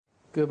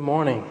Good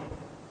morning.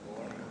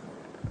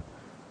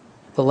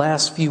 The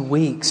last few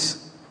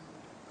weeks,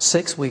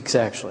 6 weeks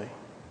actually,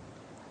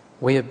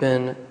 we have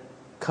been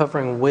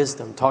covering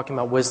wisdom, talking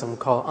about wisdom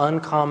called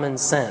uncommon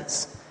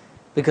sense,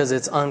 because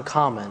it's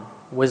uncommon.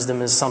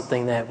 Wisdom is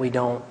something that we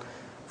don't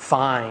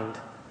find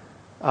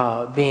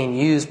being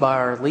used by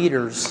our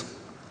leaders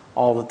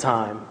all the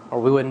time, or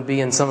we wouldn't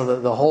be in some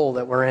of the hole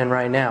that we're in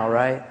right now,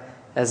 right,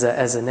 as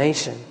a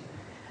nation.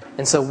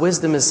 And so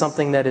wisdom is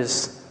something that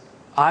is,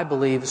 I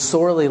believe,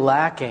 sorely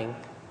lacking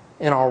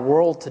in our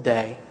world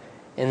today.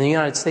 In the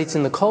United States,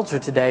 in the culture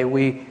today,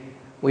 we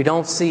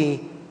don't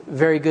see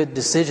very good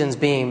decisions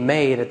being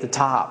made at the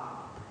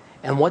top.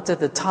 And what's at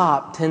the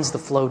top tends to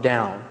flow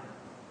down.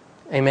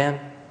 Amen?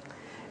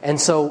 And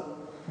so,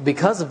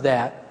 because of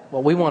that,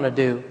 what we want to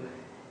do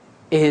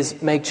is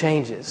make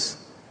changes.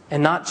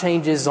 And not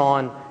changes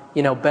on,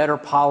 better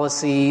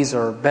policies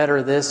or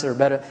better this or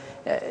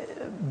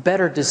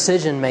better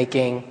decision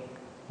making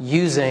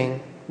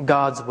using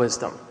God's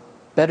wisdom.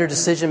 Better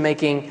decision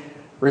making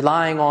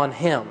relying on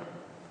Him.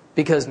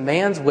 Because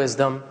man's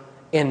wisdom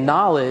and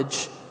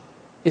knowledge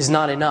is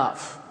not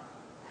enough.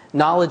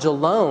 Knowledge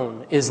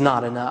alone is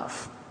not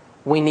enough.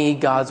 We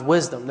need God's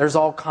wisdom. There's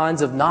all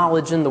kinds of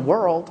knowledge in the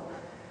world.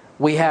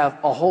 We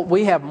have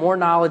more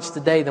knowledge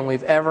today than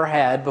we've ever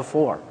had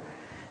before.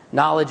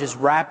 Knowledge is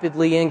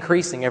rapidly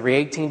increasing. Every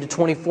 18 to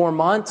 24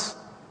 months,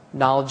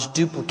 knowledge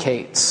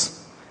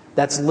duplicates.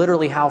 That's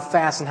literally how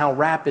fast and how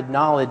rapid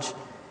knowledge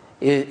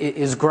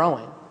is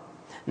growing.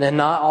 And then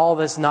not all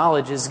this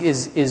knowledge is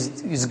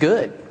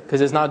good, because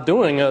it's not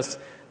doing us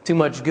too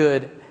much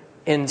good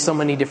in so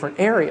many different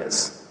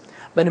areas.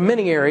 But in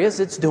many areas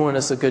it's doing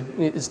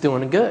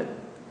good.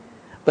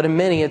 But in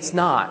many it's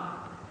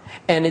not.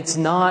 And it's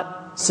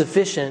not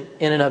sufficient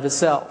in and of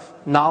itself.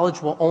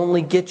 Knowledge will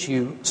only get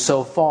you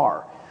so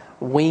far.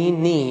 We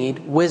need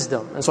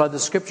wisdom. That's why the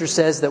Scripture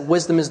says that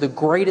wisdom is the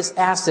greatest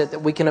asset that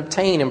we can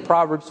obtain in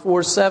Proverbs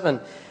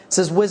 4:7. It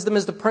says, wisdom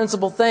is the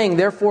principal thing.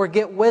 Therefore,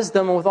 get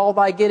wisdom, and with all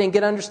thy getting,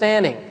 get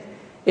understanding.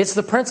 It's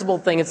the principal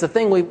thing. It's the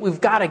thing we've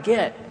got to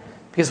get.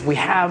 Because we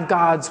have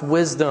God's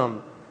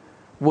wisdom,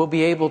 we'll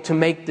be able to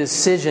make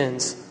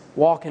decisions,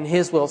 walk in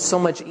His will. It's so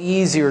much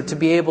easier to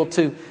be able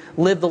to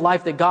live the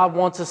life that God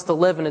wants us to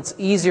live. And it's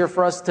easier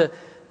for us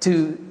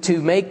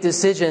to make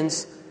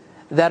decisions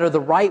that are the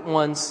right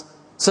ones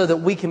so that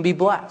we can be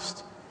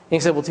blessed. And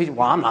you say, well, teacher,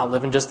 I'm not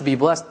living just to be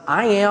blessed.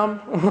 I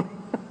am.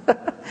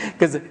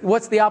 Because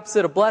what's the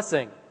opposite of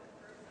blessing?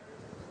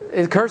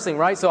 It's cursing,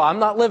 right? So I'm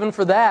not living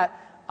for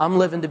that. I'm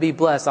living to be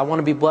blessed. I want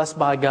to be blessed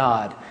by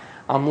God.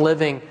 I'm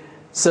living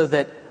so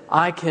that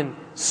I can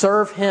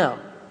serve Him.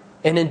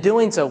 And in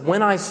doing so,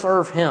 when I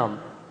serve Him,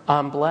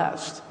 I'm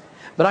blessed.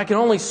 But I can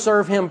only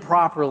serve Him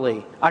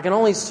properly. I can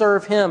only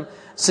serve Him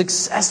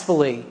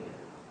successfully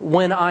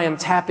when I am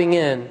tapping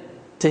in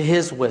to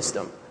His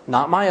wisdom.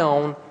 Not my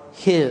own,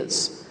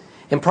 His.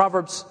 In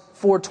Proverbs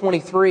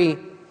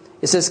 4:23,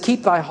 it says,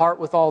 keep thy heart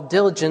with all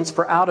diligence,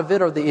 for out of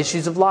it are the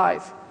issues of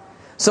life.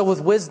 So with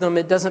wisdom,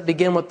 it doesn't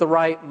begin with the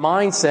right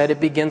mindset. It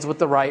begins with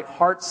the right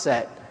heart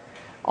set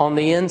on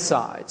the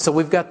inside. So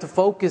we've got to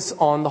focus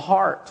on the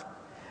heart.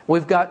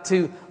 We've got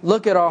to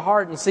look at our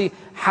heart and see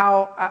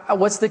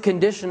what's the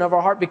condition of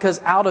our heart,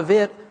 because out of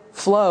it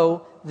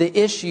flow the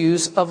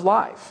issues of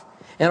life.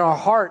 And our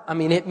heart,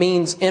 it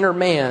means inner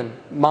man,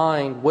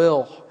 mind,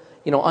 will,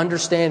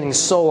 understanding,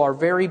 soul, our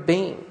very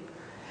being.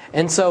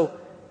 And so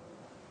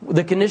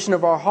the condition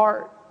of our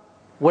heart,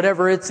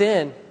 whatever it's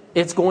in,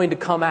 it's going to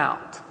come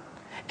out.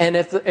 And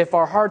if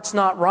our heart's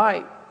not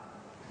right,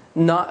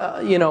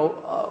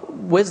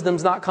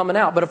 wisdom's not coming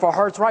out. But if our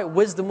heart's right,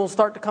 wisdom will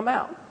start to come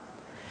out.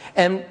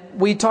 And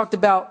we talked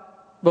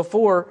about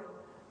before,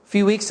 a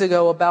few weeks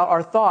ago, about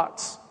our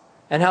thoughts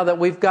and how that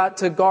we've got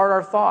to guard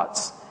our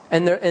thoughts.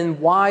 And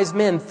wise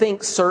men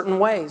think certain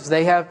ways.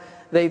 They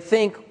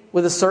think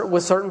with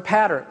certain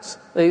patterns.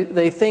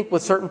 They think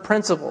with certain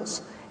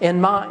principles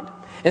in mind.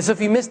 And so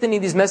if you missed any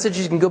of these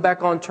messages, you can go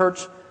back on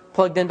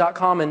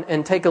churchpluggedin.com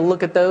and take a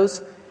look at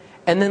those.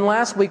 And then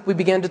last week we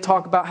began to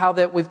talk about how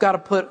that we've got to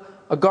put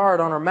a guard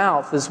on our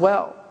mouth as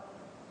well.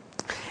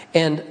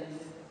 And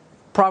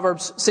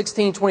Proverbs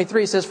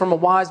 16:23 says, from a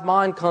wise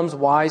mind comes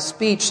wise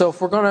speech. So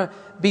if we're going to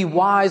be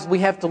wise, we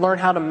have to learn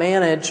how to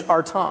manage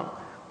our tongue.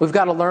 We've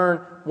got to learn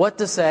what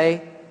to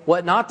say,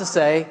 what not to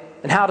say,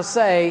 and how to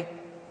say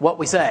what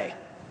we say.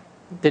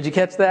 Did you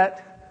catch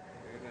that?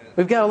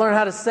 We've got to learn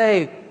how to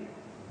say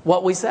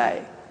what we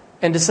say,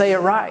 and to say it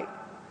right.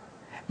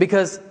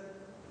 Because,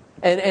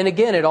 and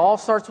again, it all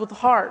starts with the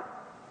heart.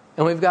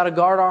 And we've got to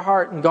guard our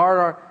heart and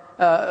guard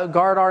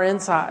our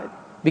inside.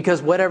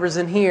 Because whatever's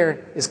in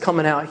here is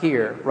coming out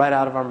here, right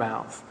out of our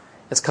mouth.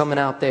 It's coming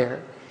out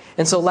there.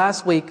 And so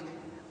last week,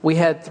 we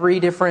had 3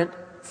 different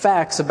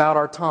facts about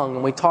our tongue,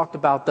 and we talked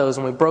about those,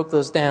 and we broke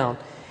those down.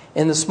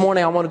 And this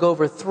morning, I want to go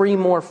over 3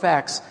 more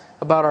facts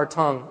about our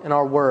tongue and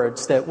our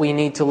words that we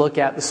need to look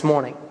at this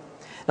morning.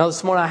 Now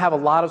this morning I have a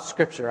lot of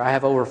scripture. I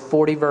have over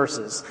 40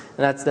 verses.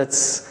 And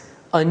that's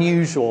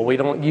unusual. We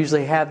don't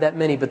usually have that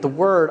many. But the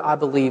Word, I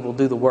believe, will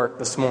do the work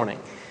this morning.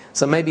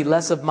 So maybe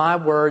less of my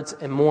words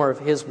and more of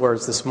His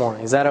words this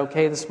morning. Is that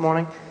okay this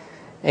morning?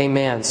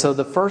 Amen. So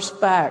the first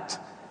fact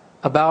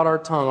about our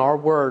tongue, our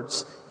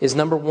words, is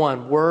number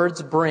one,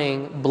 words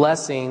bring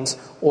blessings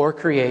or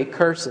create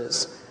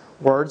curses.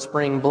 Words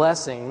bring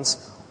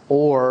blessings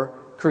or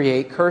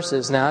create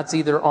curses. Now, it's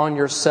either on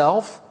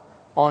yourself,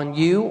 on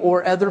you,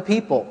 or other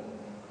people.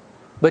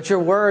 But your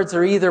words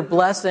are either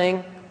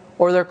blessing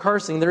or they're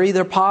cursing. They're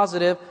either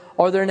positive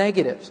or they're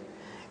negative.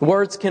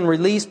 Words can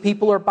release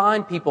people or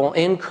bind people,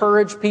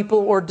 encourage people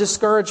or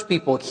discourage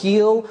people,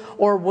 heal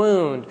or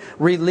wound,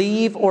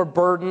 relieve or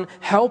burden,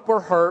 help or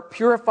hurt,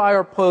 purify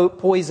or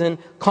poison,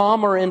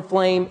 calm or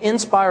inflame,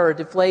 inspire or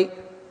deflate,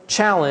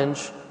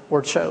 challenge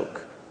or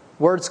choke.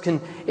 Words can,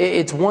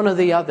 it's one or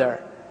the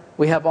other.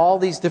 We have all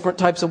these different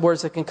types of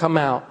words that can come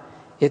out.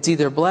 It's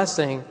either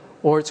blessing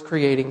or it's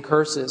creating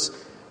curses.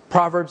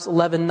 Proverbs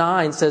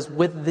 11:9 says,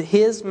 with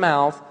his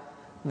mouth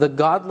the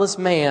godless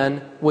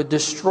man would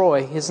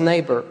destroy his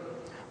neighbor.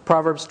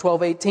 Proverbs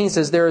 12:18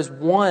 says, there is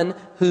one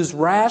whose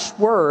rash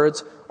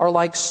words are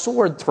like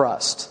sword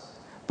thrust,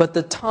 but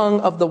the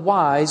tongue of the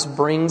wise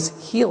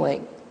brings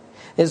healing.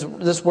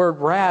 This word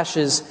rash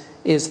is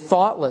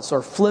thoughtless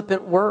or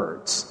flippant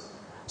words.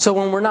 So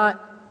when we're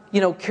not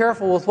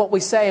careful with what we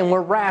say, and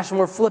we're rash and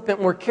we're flippant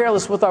and we're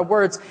careless with our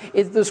words,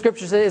 the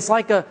Scripture says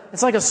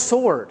it's like a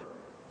sword.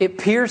 It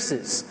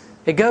pierces.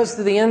 It goes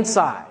to the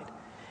inside.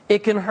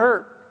 It can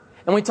hurt.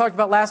 And we talked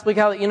about last week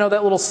how,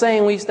 that little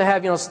saying we used to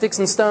have, sticks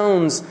and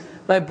stones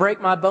may break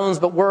my bones,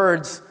 but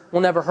words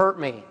will never hurt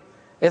me.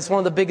 It's one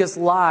of the biggest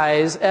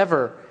lies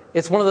ever.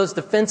 It's one of those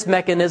defense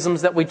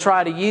mechanisms that we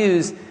try to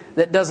use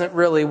that doesn't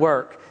really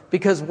work.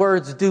 Because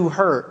words do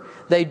hurt.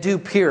 They do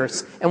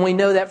pierce. And we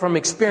know that from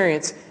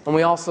experience, and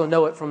we also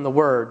know it from the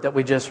Word that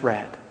we just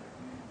read.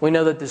 We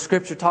know that the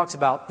Scripture talks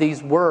about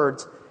these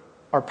words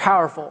are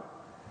powerful.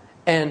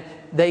 And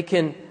they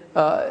can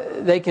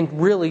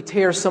really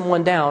tear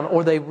someone down,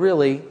 or they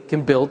really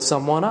can build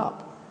someone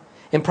up.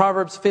 In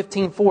Proverbs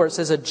 15:4 it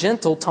says, a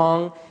gentle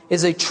tongue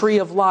is a tree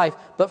of life,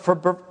 but for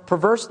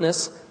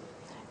perverseness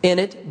in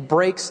it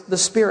breaks the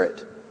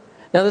spirit.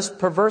 Now this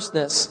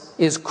perverseness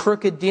is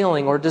crooked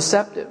dealing or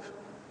deceptive.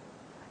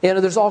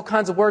 There's all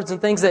kinds of words and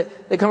things that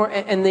come,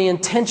 and the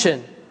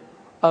intention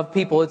of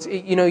people. It's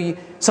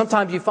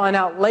sometimes you find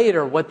out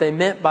later what they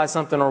meant by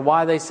something or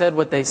why they said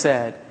what they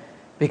said.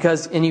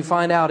 And you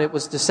find out it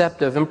was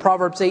deceptive. In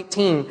Proverbs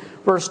 18,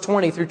 verse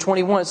 20 through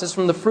 21, it says,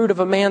 from the fruit of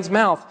a man's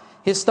mouth,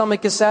 his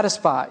stomach is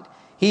satisfied.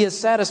 He is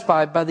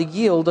satisfied by the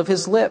yield of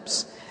his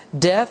lips.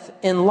 Death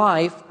and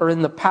life are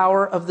in the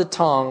power of the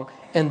tongue,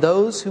 and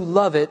those who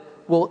love it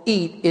will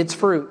eat its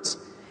fruits.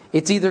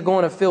 It's either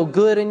going to feel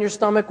good in your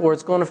stomach or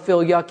it's going to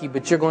feel yucky,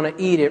 but you're going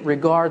to eat it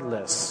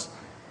regardless.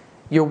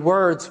 Your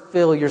words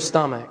fill your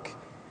stomach.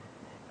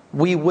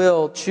 We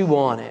will chew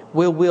on it.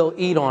 We will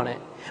eat on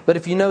it. But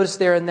if you notice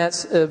there in that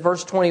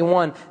verse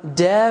 21,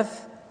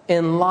 death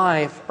and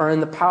life are in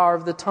the power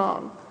of the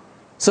tongue.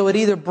 So it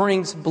either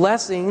brings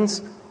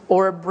blessings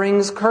or it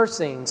brings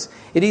cursings.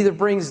 It either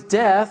brings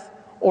death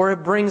or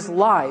it brings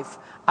life.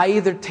 I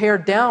either tear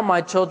down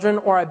my children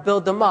or I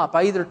build them up.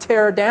 I either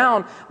tear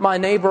down my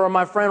neighbor or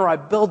my friend or I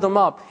build them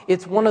up.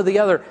 It's one or the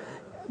other.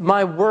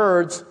 My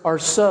words are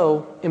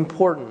so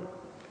important.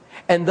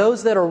 And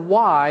those that are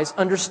wise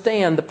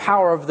understand the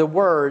power of the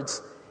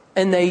words,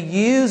 and they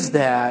use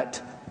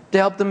that to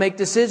help them make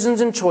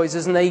decisions and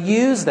choices, and they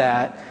use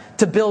that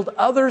to build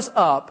others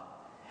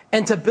up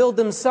and to build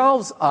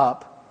themselves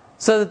up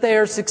so that they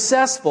are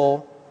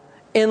successful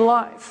in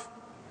life.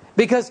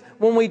 Because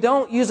when we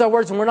don't use our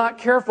words and we're not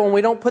careful and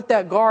we don't put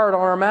that guard on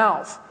our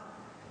mouth,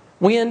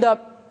 we end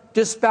up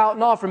just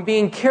spouting off and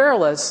being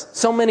careless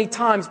so many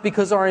times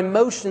because our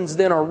emotions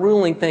then are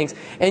ruling things.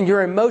 And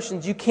your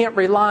emotions, you can't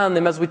rely on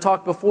them. As we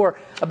talked before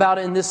about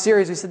it in this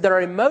series, we said that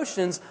our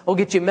emotions will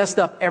get you messed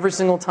up every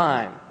single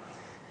time.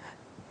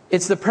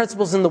 It's the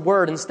principles in the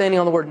Word and standing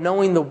on the Word,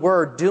 knowing the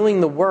Word,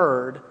 doing the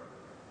Word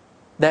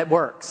that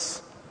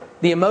works.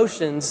 The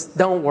emotions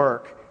don't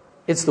work.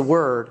 It's the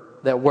Word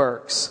that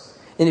works.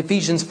 In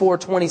Ephesians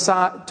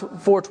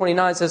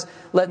 4:29 says,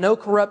 let no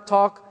corrupt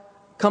talk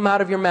come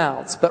out of your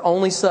mouths, but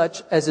only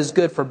such as is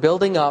good for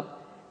building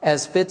up,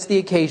 as fits the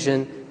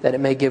occasion, that it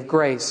may give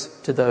grace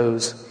to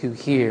those who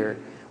hear.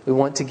 We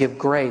want to give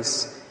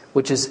grace,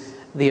 which is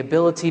the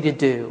ability to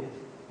do.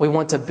 We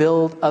want to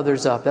build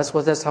others up. That's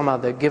what that's talking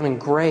about. They're giving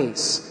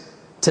grace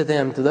to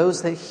them, to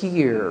those that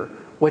hear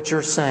what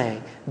you're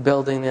saying,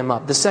 building them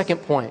up. The second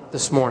point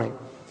this morning,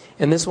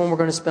 and this one we're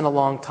going to spend a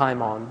long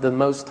time on, the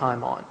most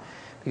time on,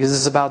 because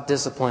it's about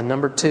discipline.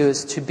 Number 2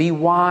 is to be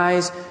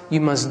wise, you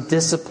must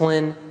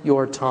discipline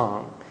your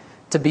tongue.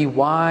 To be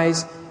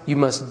wise, you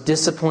must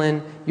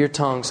discipline your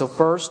tongue. So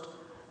first,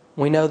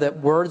 we know that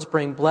words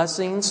bring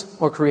blessings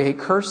or create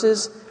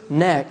curses.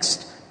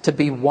 Next, to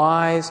be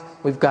wise,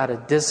 we've got to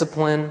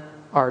discipline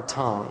our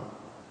tongue.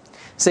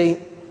 See,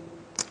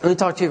 let me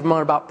talk to you for a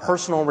moment about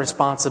personal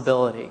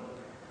responsibility.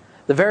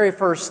 The very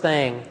first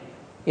thing,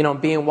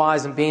 being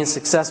wise and being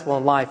successful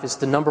in life is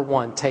to, number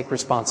 1, take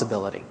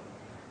responsibility.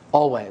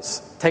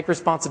 Always. Take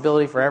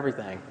responsibility for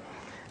everything.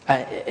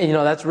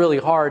 That's really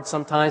hard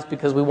sometimes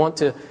because we want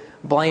to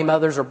blame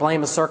others or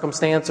blame a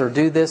circumstance or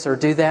do this or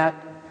do that.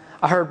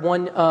 I heard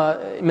one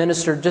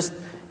minister just,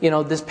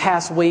 this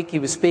past week, he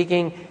was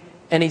speaking,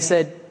 and he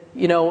said,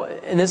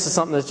 and this is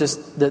something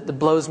that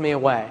blows me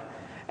away.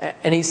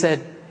 And he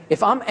said,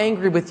 if I'm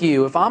angry with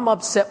you, if I'm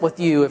upset with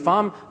you, if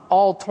I'm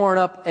all torn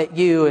up at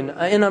you and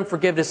in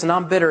unforgiveness and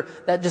I'm bitter,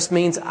 that just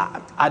means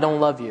I don't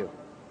love you.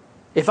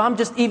 If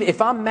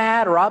I'm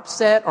mad or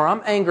upset or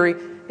I'm angry,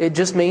 it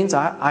just means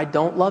I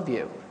don't love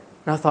you.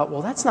 And I thought,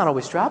 well, that's not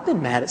always true. I've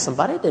been mad at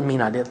somebody. It didn't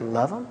mean I didn't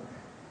love them.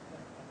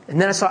 And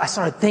then I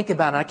started thinking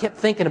about it. I kept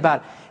thinking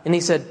about it. And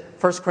he said,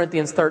 1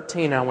 Corinthians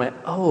 13. And I went,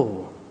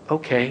 oh,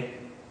 okay.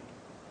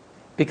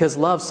 Because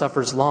love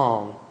suffers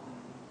long.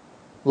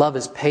 Love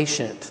is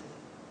patient.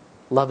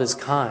 Love is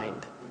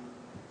kind.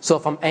 So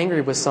if I'm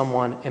angry with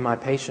someone, am I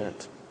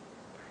patient?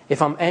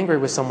 If I'm angry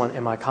with someone,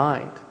 am I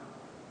kind?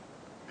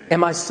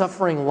 Am I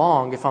suffering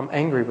long if I'm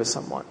angry with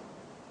someone?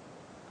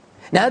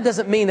 Now, that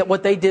doesn't mean that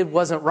what they did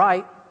wasn't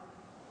right.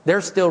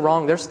 They're still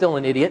wrong. They're still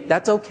an idiot.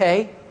 That's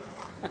okay.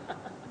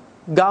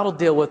 God will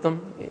deal with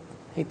them.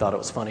 He thought it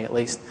was funny, at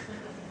least.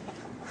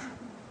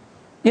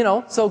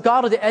 So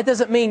God will. That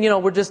doesn't mean,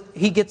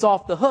 He gets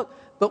off the hook.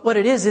 But what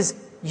it is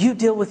you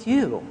deal with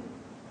you.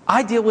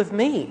 I deal with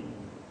me.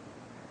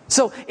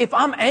 So if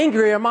I'm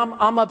angry or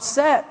I'm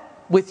upset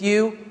with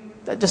you,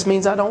 that just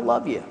means I don't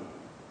love you.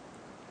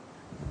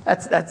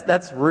 That's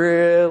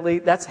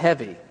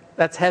heavy.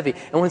 That's heavy.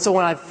 And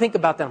when I think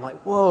about that, I'm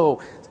like,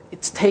 whoa,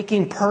 it's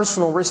taking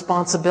personal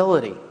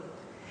responsibility.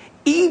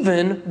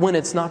 Even when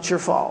it's not your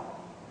fault.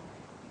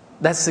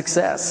 That's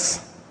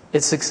success.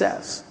 It's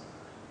success.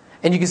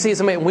 And you can see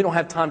somebody, we don't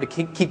have time to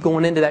keep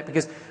going into that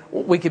because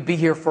we could be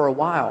here for a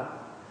while.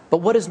 But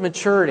what is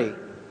maturity?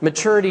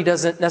 Maturity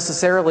doesn't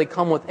necessarily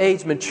come with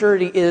age.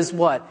 Maturity is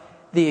what?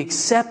 The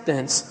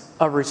acceptance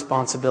of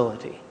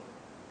responsibility.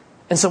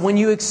 And so when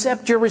you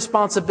accept your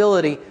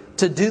responsibility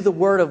to do the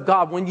Word of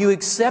God, when you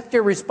accept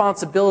your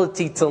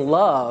responsibility to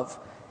love,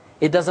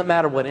 it doesn't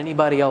matter what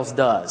anybody else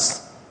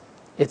does.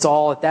 It's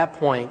all at that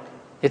point,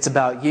 it's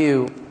about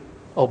you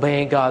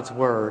obeying God's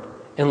Word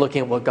and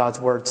looking at what God's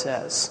Word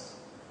says.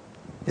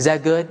 Is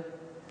that good?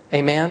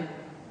 Amen?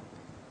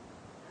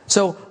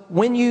 So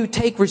when you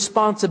take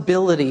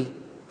responsibility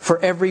for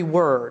every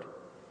word,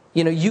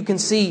 you can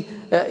see,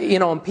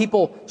 and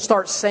people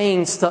start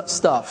saying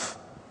stuff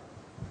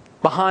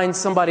behind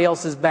somebody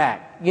else's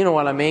back. You know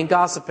what I mean?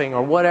 Gossiping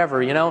or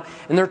whatever, and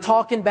they're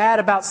talking bad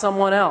about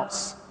someone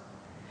else.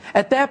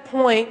 At that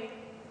point,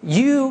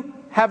 you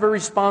have a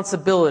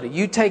responsibility.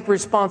 You take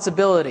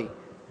responsibility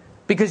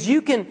because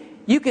you can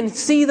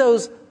see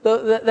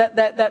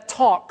that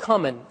talk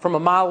coming from a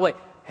mile away.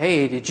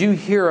 Hey, did you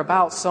hear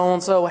about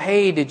so-and-so?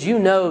 Hey, did you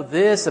know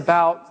this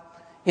about,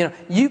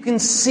 you can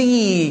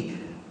see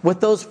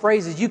with those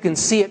phrases, you can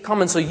see it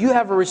coming. So you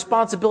have a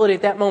responsibility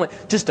at that moment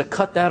just to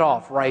cut that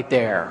off right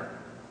there.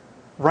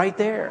 Right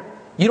there.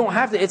 You don't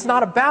have to, it's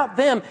not about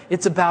them,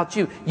 it's about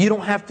you. You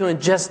don't have to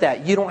ingest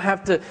that. You don't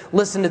have to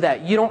listen to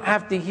that. You don't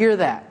have to hear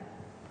that.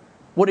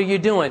 What are you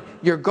doing?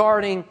 You're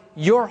guarding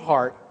your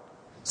heart.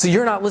 So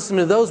you're not listening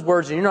to those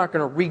words and you're not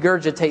going to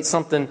regurgitate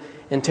something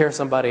and tear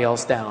somebody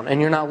else down.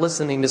 And you're not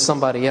listening to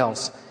somebody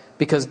else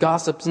because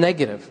gossip's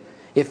negative.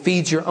 It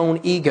feeds your own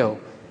ego.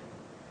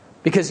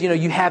 Because,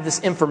 you have this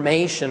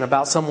information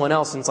about someone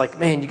else and it's like,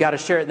 man, you got to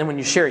share it. And then when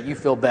you share it, you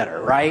feel better,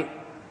 right?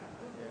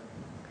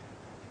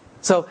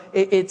 So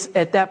it's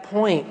at that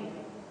point,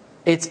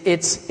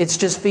 it's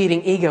just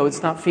feeding ego.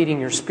 It's not feeding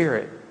your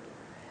spirit.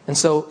 And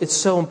so it's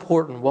so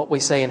important what we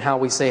say and how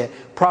we say it.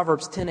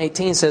 Proverbs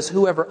 10:18 says,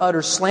 whoever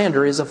utters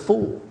slander is a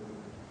fool.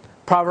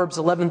 Proverbs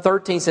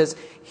 11:13 says,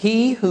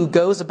 he who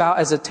goes about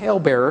as a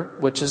talebearer,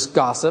 which is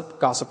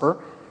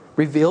gossiper,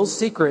 reveals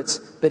secrets,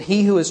 but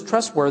he who is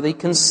trustworthy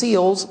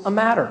conceals a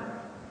matter.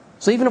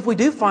 So even if we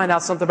do find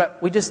out something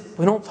about it,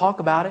 we don't talk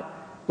about it.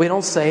 We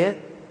don't say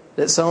it,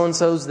 that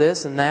so-and-so's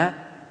this and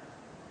that.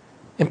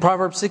 In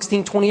Proverbs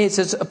 16:28 it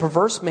says, a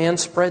perverse man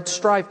spreads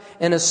strife,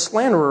 and a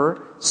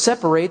slanderer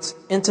separates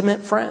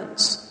intimate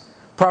friends.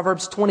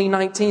 Proverbs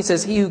 20:19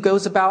 says, he who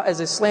goes about as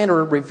a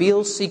slanderer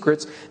reveals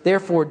secrets,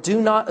 therefore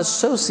do not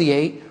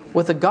associate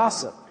with a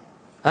gossip.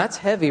 That's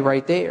heavy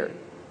right there.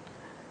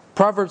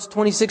 Proverbs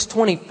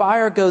 26:20,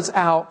 fire goes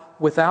out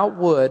without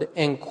wood,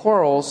 and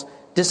quarrels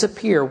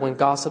disappear when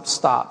gossip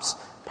stops.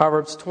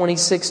 Proverbs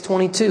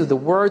 26:22, the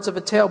words of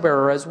a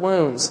talebearer are as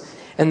wounds,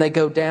 and they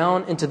go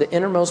down into the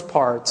innermost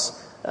parts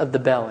of the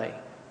belly.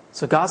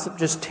 So gossip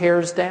just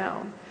tears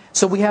down.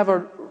 So we have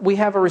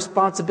a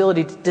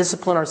responsibility to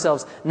discipline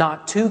ourselves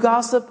not to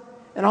gossip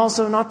and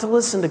also not to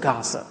listen to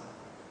gossip.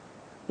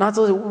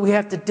 We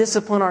have to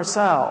discipline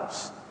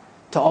ourselves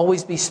to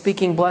always be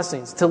speaking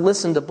blessings, to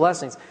listen to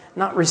blessings,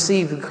 not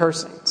receive the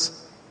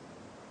cursings.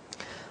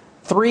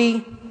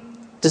 3,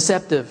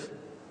 deceptive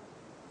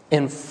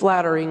and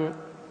flattering.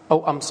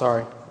 Oh, I'm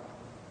sorry.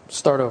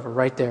 Start over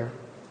right there.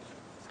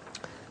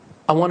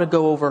 I want to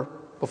go over,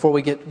 before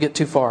we get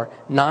too far,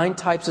 9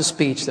 types of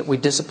speech that we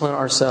discipline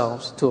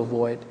ourselves to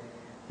avoid.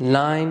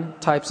 9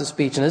 types of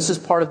speech. And this is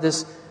part of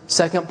this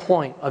second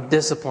point of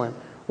discipline.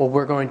 Well,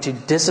 we're going to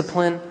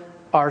discipline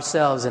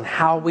ourselves in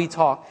how we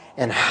talk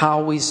and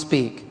how we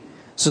speak.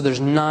 So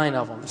there's 9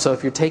 of them. So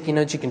if you're taking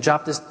notes, you can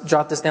jot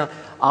this down.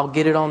 I'll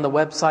get it on the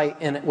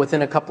website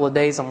within a couple of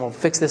days. I'm going to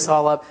fix this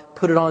all up,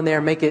 put it on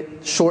there, make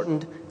it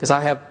shortened, because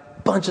I have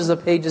bunches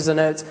of pages of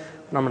notes.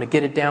 And I'm going to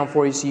get it down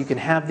for you so you can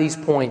have these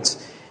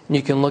points and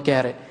you can look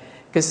at it.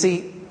 Because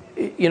see,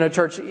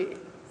 church,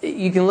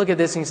 you can look at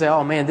this and you say,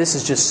 oh man, this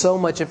is just so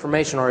much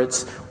information, or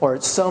it's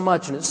so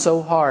much and it's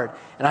so hard.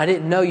 And I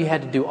didn't know you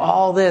had to do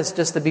all this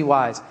just to be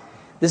wise.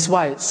 This is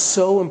why it's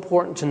so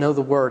important to know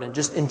the Word and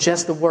just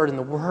ingest the Word, and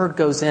the Word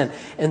goes in,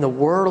 and the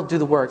Word will do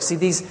the work. See,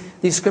 these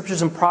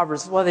scriptures and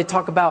Proverbs, well, they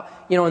talk about,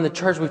 in the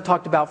church we've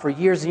talked about for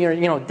years and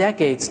years,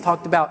 decades,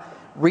 talked about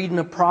reading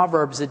the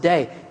Proverbs a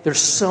day. There's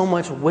so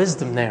much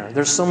wisdom there.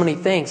 There's so many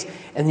things.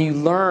 And you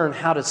learn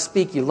how to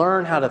speak, you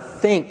learn how to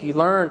think, you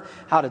learn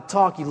how to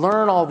talk, you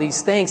learn all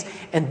these things,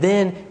 and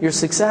then you're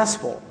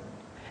successful.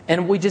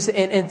 And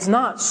it's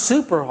not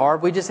super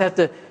hard. We just have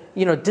to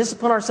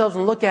discipline ourselves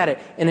and look at it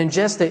and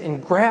ingest it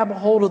and grab a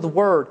hold of the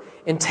Word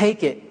and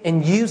take it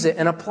and use it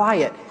and apply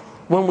it.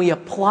 When we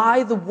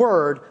apply the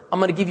Word, I'm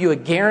going to give you a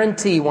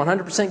guarantee,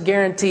 100%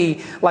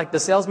 guarantee, like the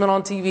salesman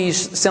on TV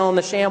selling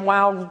the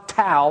ShamWow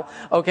towel,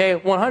 okay?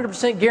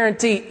 100%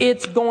 guarantee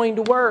it's going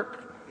to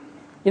work.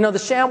 The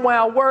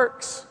ShamWow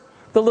works.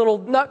 The little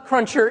nut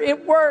cruncher,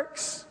 it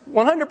works.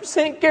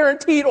 100%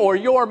 guaranteed, or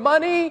your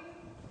money.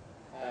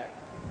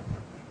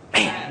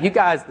 Man, you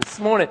guys this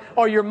morning,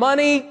 or your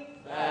money.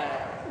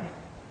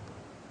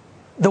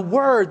 The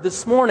Word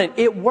this morning,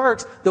 it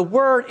works. The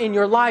Word in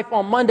your life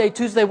on Monday,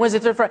 Tuesday, Wednesday,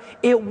 Thursday, Friday,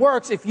 it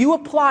works. If you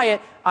apply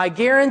it, I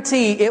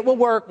guarantee it will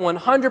work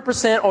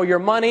 100%, or your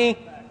money.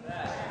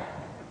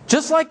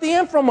 Just like the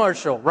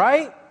infomercial,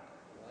 right?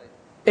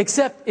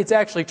 Except it's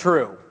actually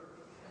true.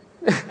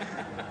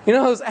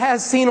 Those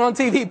as seen on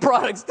TV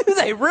products, do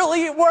they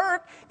really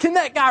work? Can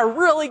that guy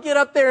really get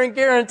up there and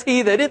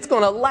guarantee that it's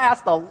going to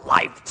last a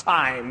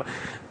lifetime?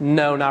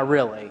 No, not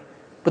really.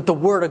 But the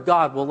Word of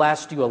God will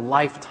last you a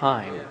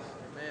lifetime. Yes.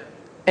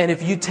 And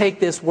if you take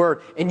this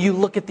Word and you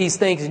look at these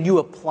things and you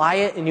apply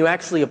it and you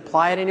actually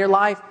apply it in your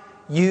life,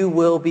 you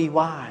will be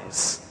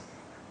wise.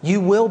 You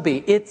will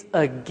be. It's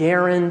a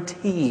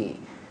guarantee.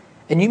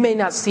 And you may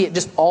not see it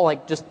just all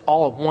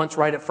at once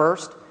right at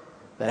first.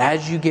 But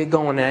as you get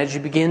going and as you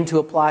begin to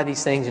apply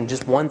these things, and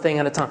just one thing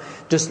at a time,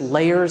 just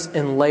layers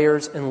and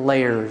layers and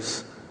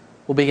layers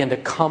will begin to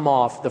come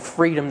off. The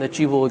freedom that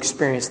you will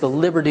experience, the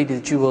liberty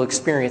that you will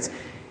experience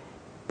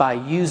by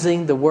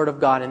using the Word of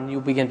God, and you'll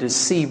begin to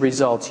see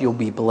results. You'll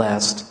be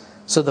blessed.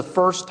 So the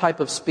first type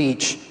of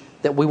speech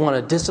that we want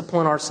to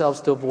discipline ourselves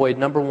to avoid,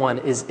 number 1,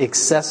 is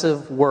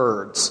excessive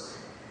words.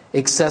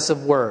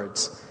 Excessive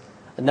words.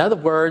 In other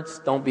words,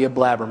 don't be a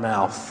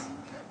blabbermouth.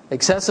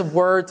 Excessive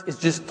words is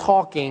just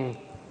talking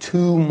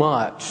too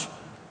much.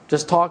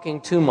 Just talking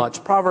too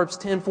much. Proverbs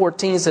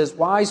 10:14 says,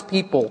 wise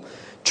people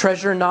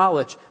treasure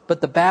knowledge,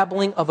 but the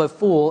babbling of a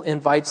fool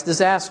invites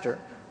disaster.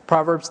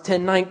 Proverbs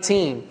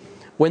 10:19,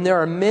 when there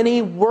are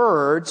many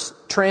words,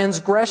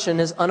 transgression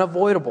is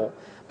unavoidable,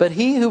 but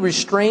he who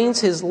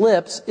restrains his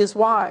lips is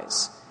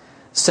wise.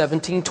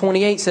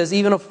 17:28 says,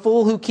 even a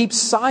fool who keeps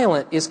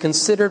silent is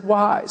considered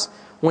wise.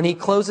 When he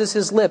closes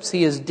his lips,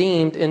 he is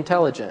deemed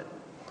intelligent.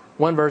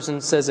 One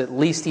version says, at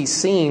least he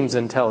seems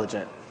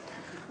intelligent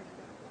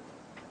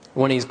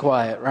when he's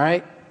quiet,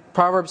 right?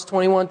 Proverbs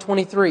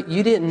 21:23.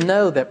 You didn't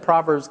know that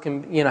Proverbs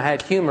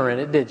had humor in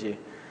it, did you?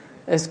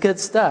 It's good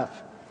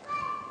stuff.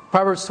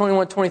 Proverbs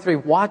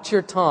 21:23. Watch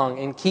your tongue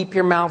and keep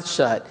your mouth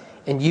shut,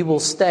 and you will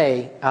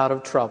stay out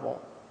of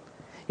trouble.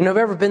 Have you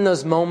ever been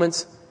those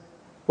moments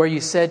where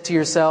you said to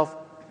yourself,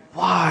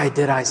 why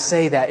did I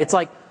say that? It's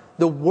like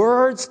the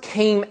words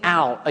came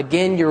out.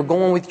 Again, you're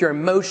going with your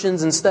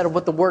emotions instead of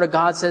what the Word of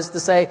God says to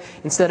say,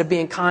 instead of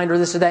being kind or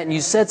this or that, and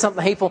you said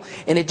something hateful,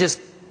 and it just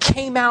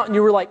came out, and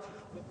you were like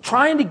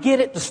trying to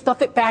get it to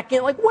stuff it back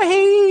in, like,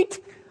 wait,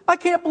 I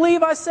can't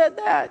believe I said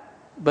that.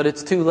 But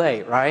it's too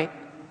late, right?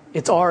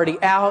 It's already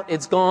out,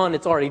 it's gone,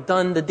 it's already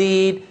done the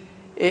deed,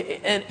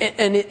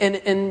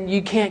 and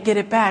you can't get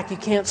it back. You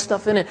can't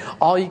stuff in it.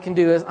 All you can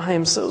do is, I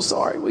am so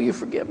sorry, will you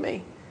forgive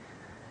me?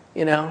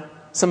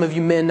 Some of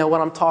you men know what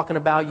I'm talking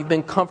about. You've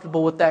been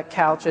comfortable with that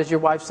couch as your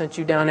wife sent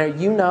you down there.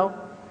 You know.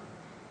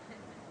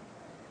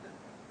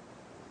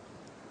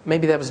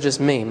 Maybe that was just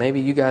me.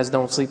 Maybe you guys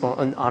don't sleep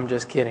on... I'm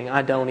just kidding.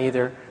 I don't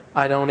either.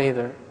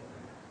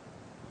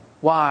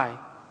 Why?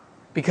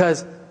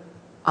 Because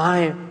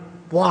I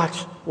watch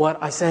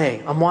what I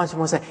say. I'm watching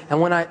what I say.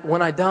 And when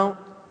I don't,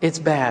 it's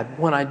bad.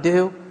 When I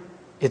do,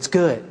 it's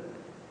good.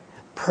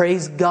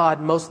 Praise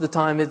God, most of the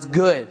time it's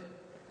good.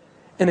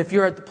 And if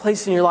you're at the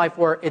place in your life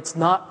where it's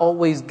not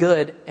always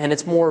good and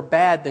it's more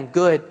bad than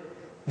good,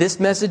 this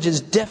message is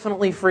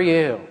definitely for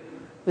you.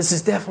 This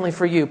is definitely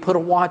for you. Put a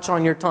watch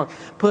on your tongue.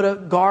 Put a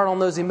guard on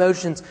those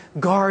emotions.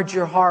 Guard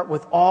your heart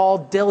with all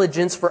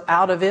diligence, for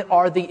out of it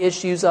are the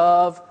issues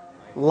of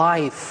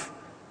life.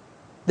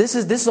 This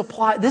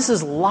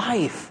is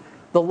life.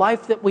 The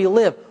life that we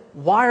live.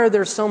 why are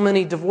there so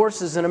many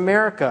divorces in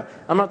America?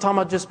 I'm not talking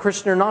about just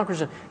Christian or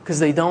non-Christian, because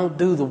they don't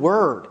do the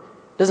Word.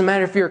 Doesn't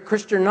matter if you're a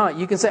Christian or not.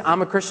 You can say,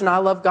 I'm a Christian, I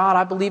love God,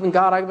 I believe in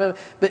God,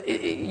 but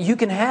you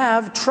can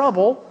have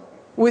trouble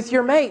with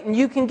your mate, and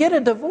you can get a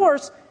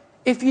divorce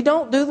if you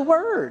don't do the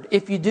Word.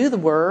 If you do the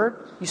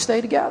Word, you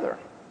stay together.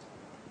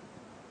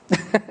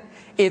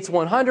 It's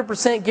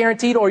 100%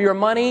 guaranteed, or your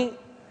money,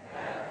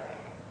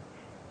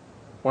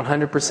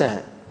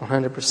 100%.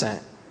 100%.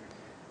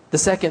 The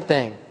second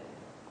thing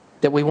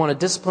that we want to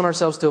discipline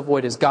ourselves to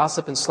avoid is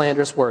gossip and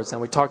slanderous words. Now,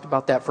 we talked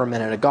about that for a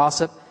minute.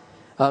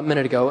 A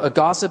minute ago. A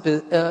gossip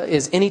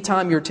is any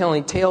time you're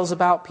telling tales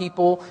about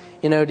people.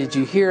 Did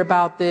you hear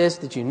about this?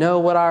 Did you know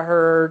what I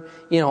heard?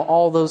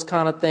 All those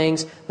kind of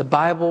things. The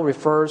Bible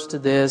refers to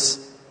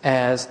this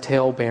as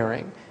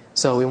tale-bearing.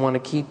 So we want to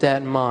keep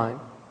that in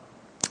mind.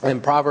 In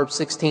Proverbs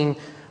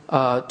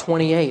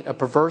 16:28, a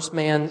perverse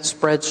man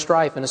spreads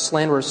strife, and a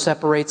slanderer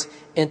separates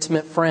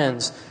intimate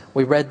friends.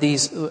 We read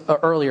these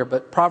earlier,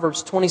 but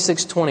Proverbs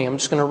 26:20, I'm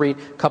just going to read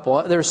a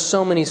couple. There's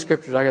so many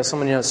scriptures, I got so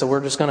many notes, so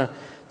we're just going to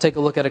take a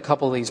look at a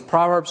couple of these.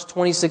 Proverbs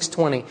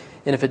 26:20,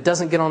 and if it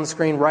doesn't get on the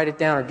screen, write it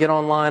down or get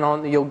online,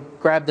 you'll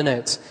grab the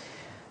notes.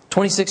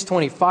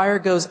 26:20, fire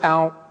goes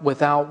out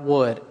without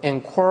wood,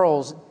 and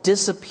quarrels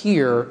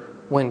disappear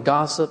when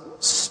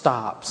gossip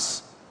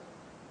stops.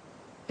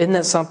 Isn't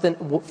that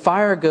something?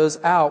 Fire goes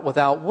out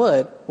without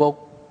wood.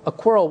 Well, a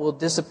quarrel will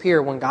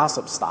disappear when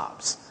gossip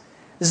stops.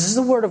 This is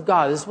the Word of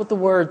God. This is what the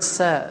Word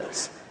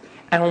says.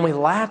 And when we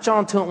latch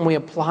onto it and we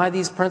apply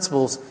these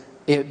principles,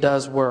 it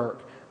does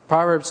work.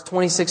 Proverbs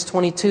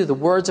 26:22, the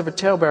words of a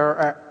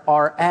talebearer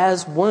are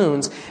as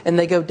wounds, and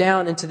they go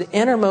down into the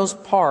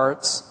innermost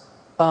parts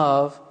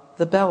of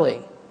the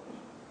belly.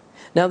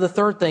 Now, the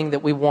third thing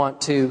that we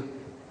want to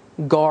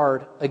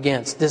guard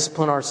against,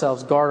 discipline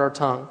ourselves, guard our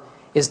tongue,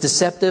 is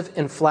deceptive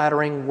and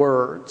flattering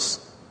words.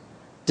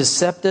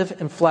 Deceptive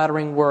and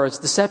flattering words.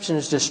 Deception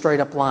is just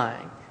straight up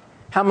lying.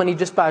 How many,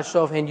 just by a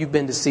show of hand, you've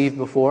been deceived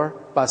before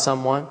by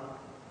someone?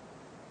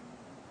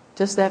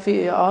 Just that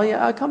few? Oh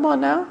yeah, come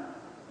on now.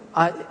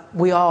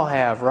 We all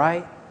have,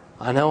 right?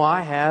 I know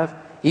I have,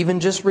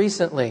 even just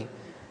recently.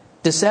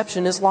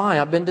 Deception is lying.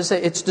 I've been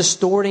deceived. It's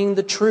distorting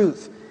the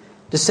truth.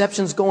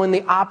 Deception's going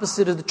the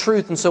opposite of the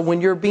truth. And so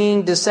when you're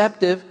being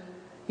deceptive,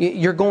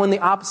 you're going the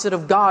opposite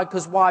of God.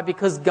 Because why?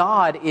 Because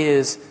God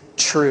is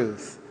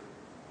truth.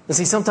 And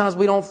see, sometimes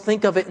we don't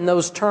think of it in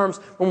those terms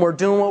when we're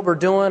doing what we're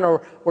doing,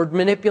 or we're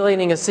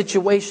manipulating a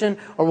situation,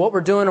 or what we're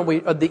doing,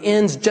 or the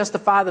ends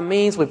justify the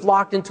means. We've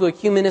locked into a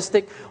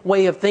humanistic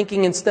way of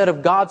thinking instead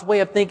of God's way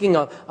of thinking,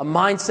 a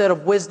mindset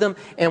of wisdom,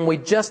 and we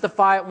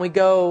justify it and we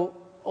go,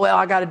 well,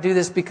 I got to do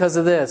this because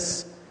of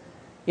this.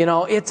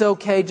 It's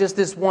okay just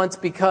this once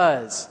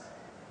because.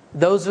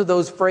 Those are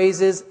those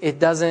phrases, it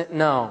doesn't,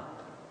 no.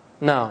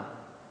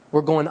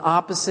 We're going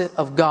opposite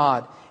of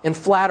God. And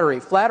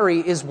flattery. Flattery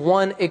is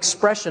one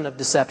expression of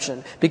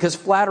deception, because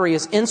flattery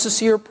is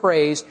insincere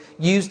praise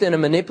used in a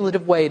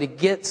manipulative way to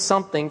get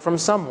something from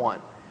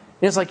someone.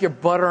 It's like you're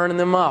buttering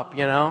them up,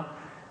 Have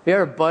you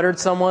ever buttered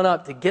someone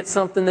up to get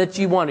something that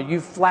you wanted?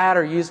 You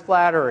use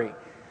flattery.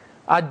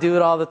 I do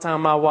it all the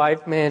time. My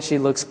wife, man, she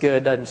looks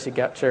good, doesn't she,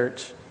 got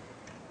church?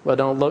 Well,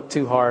 don't look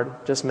too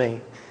hard, just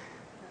me.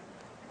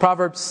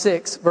 Proverbs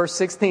 6, verse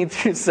 16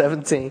 through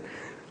 17.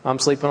 I'm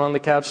sleeping on the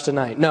couch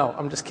tonight. No,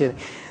 I'm just kidding.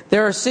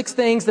 There are 6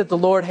 things that the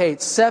Lord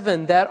hates,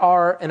 7 that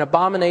are an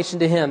abomination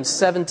to Him,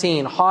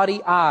 17,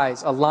 haughty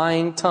eyes, a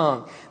lying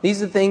tongue.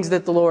 These are the things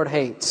that the Lord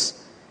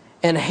hates,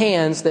 and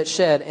hands that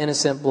shed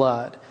innocent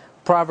blood.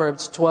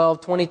 Proverbs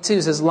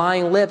 12:22 says,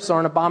 lying lips are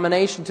an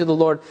abomination to the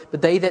Lord,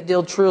 but they that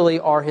deal truly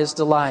are His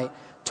delight.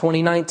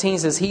 20:19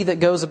 says, he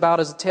that goes about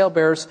as a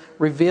talebearer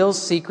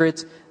reveals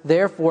secrets,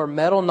 therefore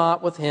meddle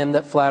not with him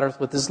that flattereth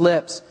with his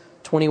lips.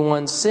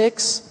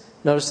 21:6,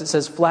 notice it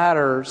says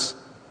flatters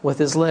with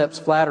his lips,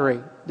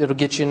 flattery. It'll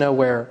get you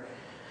nowhere.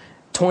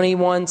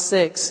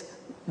 21:6,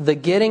 the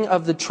getting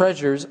of the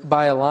treasures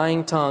by a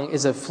lying tongue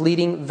is a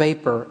fleeting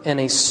vapor and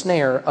a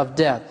snare of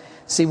death.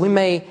 See, we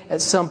may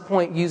at some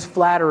point use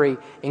flattery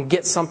and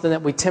get something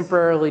that we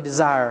temporarily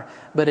desire,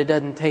 but it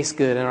doesn't taste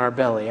good in our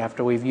belly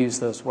after we've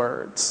used those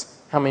words.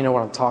 How many know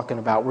what I'm talking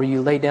about? Where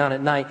you lay down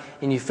at night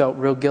and you felt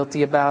real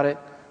guilty about it?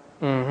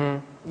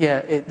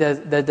 Yeah,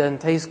 that doesn't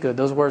taste good.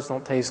 Those words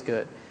don't taste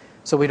good.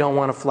 So we don't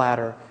want to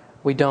flatter.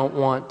 We don't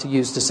want to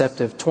use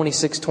deceptive.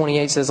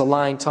 26:28 says, a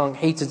lying tongue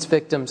hates its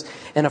victims,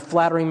 and a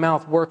flattering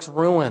mouth works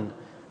ruin.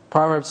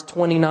 Proverbs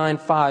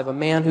 29:5, a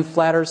man who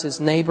flatters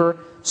his neighbor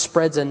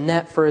spreads a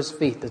net for his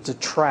feet. That's a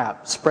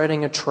trap,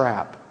 spreading a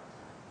trap.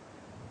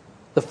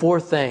 The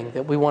fourth thing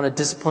that we want to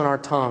discipline our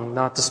tongue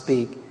not to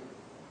speak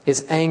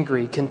is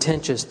angry,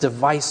 contentious,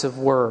 divisive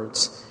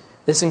words.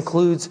 This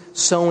includes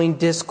sowing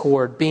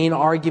discord, being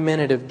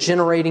argumentative,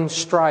 generating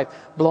strife,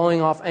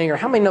 blowing off anger.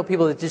 How many know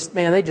people that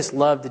they just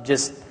love to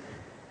just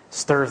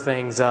stir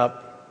things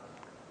up,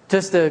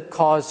 just to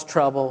cause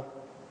trouble,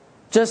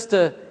 just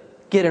to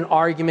get an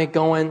argument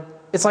going?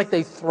 It's like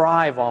they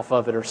thrive off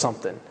of it or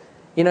something.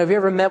 Have you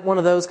ever met one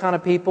of those kind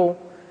of people?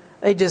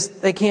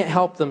 They can't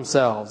help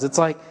themselves. It's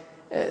like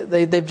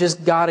They've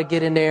just got to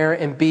get in there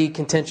and be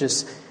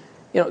contentious.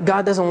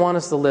 God doesn't want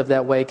us to live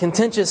that way.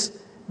 Contentious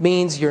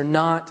means you're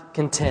not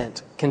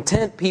content.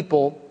 Content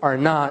people are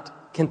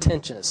not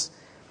contentious.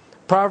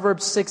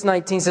 Proverbs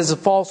 6:19 says, a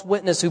false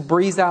witness who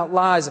breathes out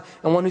lies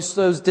and one who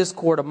sows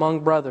discord among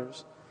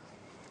brothers.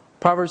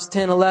 Proverbs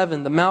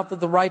 10:11, the mouth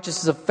of the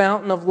righteous is a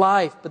fountain of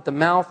life, but the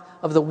mouth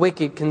of the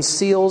wicked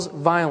conceals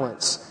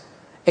violence.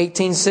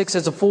 18:6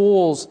 says, a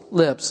fool's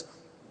lips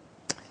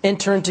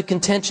enter into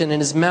contention,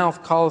 and his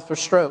mouth calleth for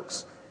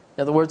strokes.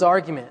 In other words,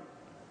 argument.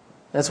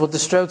 That's what the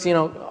strokes,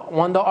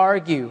 one to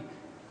argue.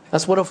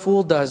 That's what a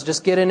fool does.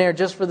 Just get in there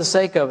just for the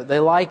sake of it. They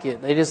like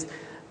it. They just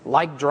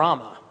like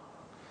drama.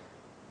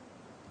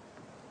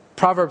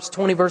 Proverbs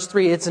 20 verse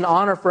 3, it's an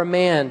honor for a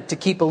man to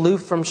keep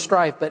aloof from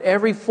strife, but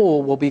every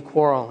fool will be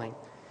quarreling.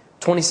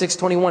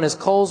 26:21, as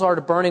coals are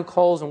to burning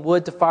coals and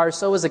wood to fire,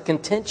 so is a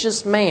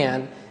contentious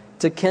man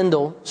to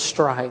kindle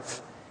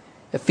strife.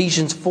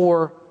 Ephesians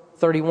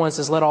 4:31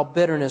 says, let all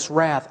bitterness,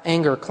 wrath,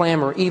 anger,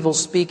 clamor, evil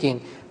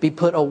speaking be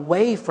put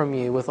away from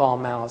you with all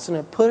malice.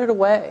 And put it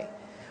away.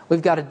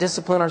 We've got to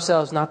discipline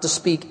ourselves not to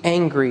speak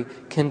angry,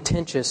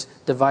 contentious,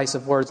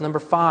 divisive words. Number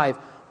 5,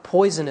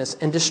 poisonous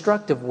and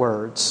destructive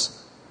words.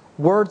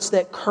 Words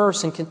that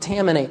curse and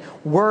contaminate.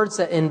 Words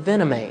that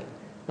envenomate.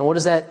 And what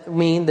does that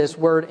mean, this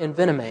word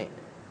envenomate?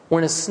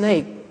 When a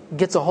snake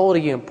gets a hold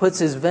of you and puts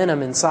his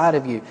venom inside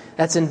of you,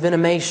 that's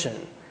envenomation.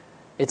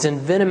 It's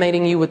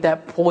envenomating you with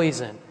that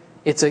poison.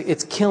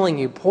 It's killing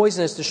you.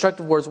 Poisonous,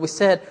 destructive words. We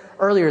said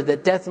earlier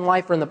that death and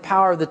life are in the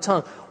power of the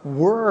tongue.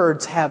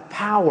 Words have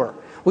power.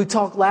 We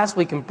talked last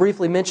week and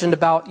briefly mentioned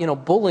about,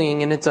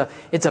 bullying, and it's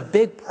a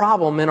big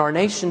problem in our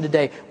nation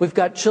today. We've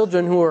got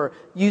children who are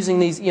using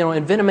these,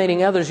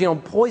 envenomating others,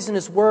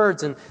 poisonous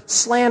words and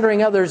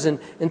slandering others and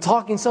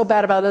talking so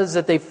bad about others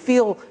that they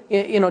feel,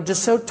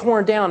 just so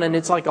torn down, and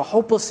it's like a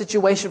hopeless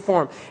situation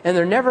for them. And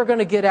they're never going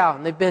to get out.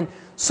 And they've been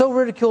so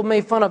ridiculed,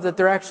 made fun of, that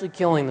they're actually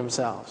killing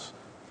themselves.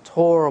 It's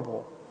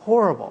horrible,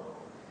 horrible.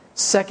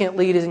 Second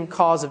leading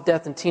cause of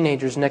death in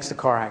teenagers next to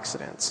car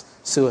accidents,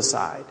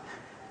 suicide.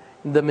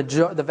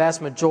 The vast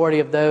majority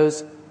of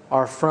those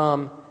are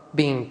from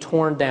being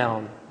torn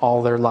down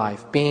all their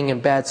life, being in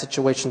bad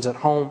situations at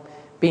home,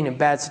 being in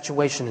bad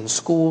situations in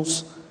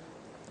schools.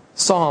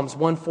 Psalms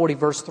 140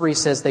 verse 3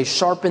 says, they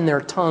sharpen their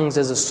tongues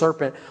as a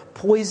serpent.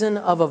 Poison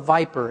of a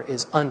viper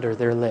is under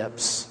their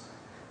lips.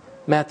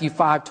 Matthew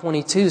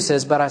 5:22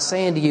 says, but I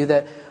say unto you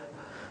that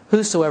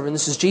whosoever, and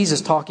this is Jesus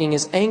talking,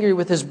 is angry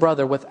with his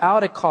brother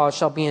without a cause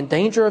shall be in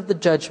danger of the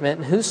judgment,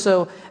 and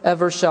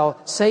whosoever shall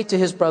say to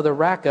his brother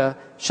Raca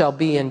shall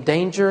be in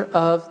danger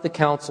of the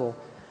council.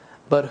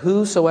 But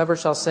whosoever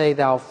shall say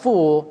thou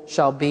fool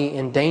shall be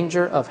in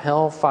danger of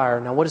hell fire.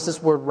 Now what does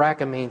this word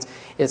Raca mean?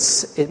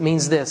 It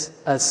means this,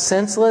 a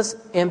senseless,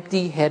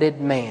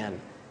 empty-headed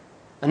man.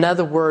 In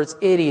other words,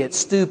 idiot,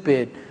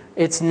 stupid.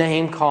 It's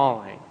name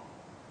calling.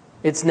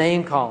 It's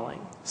name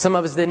calling. Some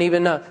of us didn't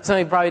even know. Some of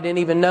you probably didn't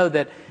even know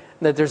that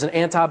there's an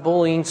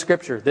anti-bullying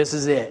scripture. This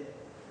is it.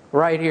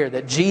 Right here.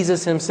 That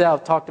Jesus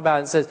himself talked about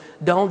and says,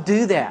 don't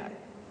do that.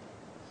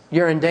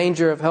 You're in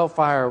danger of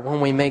hellfire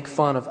when we make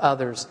fun of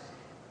others.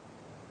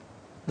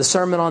 The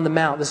Sermon on the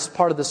Mount. This is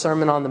part of the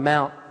Sermon on the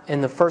Mount.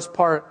 In the first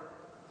part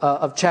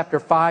of chapter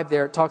 5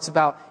 there, it talks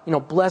about,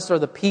 blessed are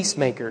the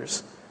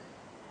peacemakers.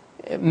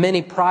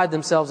 Many pride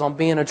themselves on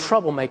being a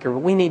troublemaker, but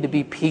we need to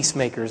be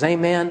peacemakers.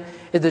 Amen?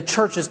 The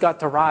church has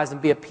got to rise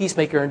and be a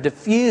peacemaker and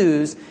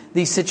diffuse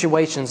these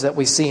situations that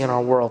we see in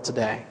our world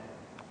today.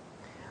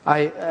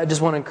 I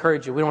just want to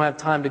encourage you. We don't have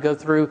time to go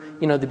through,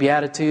 the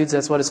Beatitudes.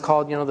 That's what it's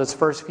called, those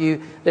first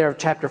few there of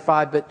chapter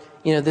 5. But,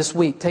 this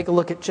week, take a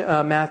look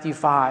at Matthew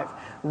 5.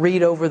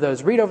 Read over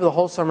those. Read over the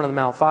whole Sermon on the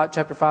Mount,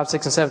 chapter 5,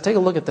 6, and 7. Take a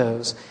look at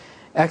those.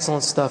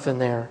 Excellent stuff in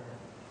there.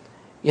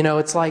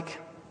 It's like,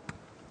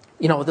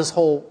 this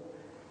whole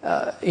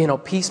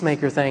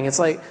peacemaker thing. It's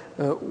like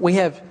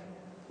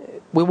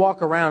we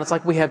walk around, it's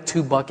like we have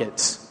two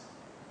buckets.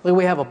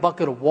 We have a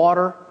bucket of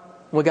water,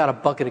 and we got a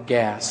bucket of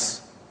gas.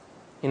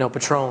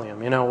 Petroleum,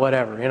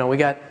 whatever. We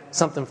got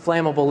something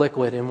flammable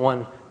liquid in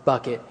one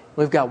bucket.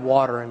 We've got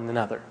water in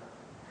another.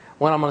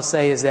 What I'm going to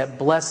say is that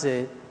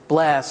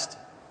blessed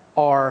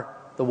are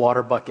the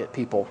water bucket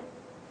people.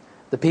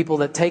 The people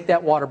that take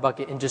that water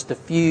bucket and just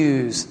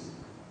diffuse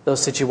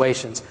those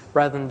situations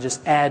rather than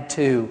just add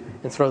to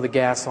and throw the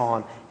gas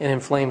on and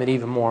inflame it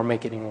even more and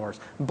make it even worse.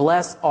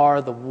 Blessed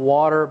are the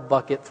water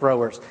bucket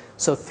throwers.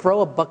 So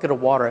throw a bucket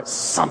of water at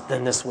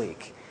something this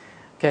week.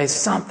 Okay,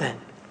 something.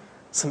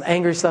 Some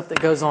angry stuff that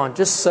goes on.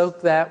 Just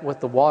soak that with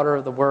the water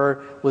of the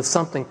Word, with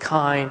something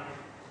kind.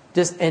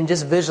 Just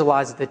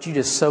visualize it that you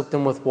just soaked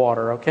them with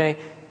water, okay?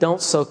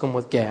 Don't soak them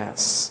with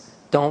gas.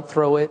 Don't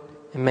throw it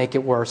and make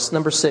it worse.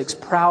 Number 6,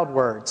 proud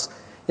words.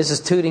 This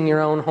is tooting your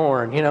own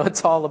horn.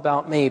 It's all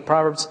about me.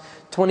 Proverbs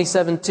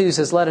 27:2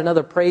 says, let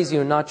another praise you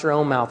and not your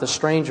own mouth, a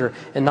stranger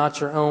and not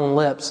your own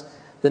lips.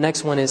 The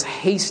next one is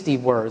hasty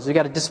words. We've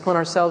got to discipline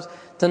ourselves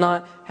to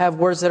not have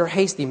words that are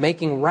hasty,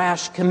 making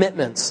rash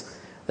commitments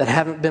that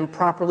haven't been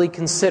properly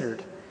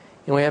considered.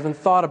 And we haven't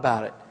thought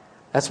about it.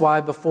 That's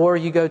why before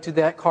you go to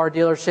that car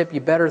dealership,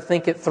 you better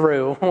think it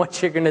through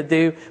what you're going to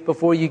do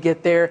before you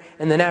get there.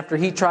 And then after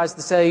he tries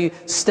to sell you,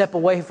 step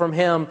away from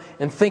him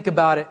and think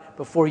about it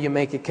before you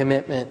make a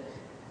commitment.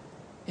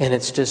 And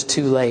it's just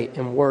too late,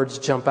 and words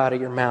jump out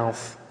of your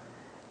mouth.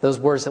 Those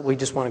words that we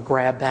just want to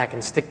grab back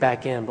and stick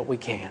back in, but we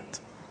can't.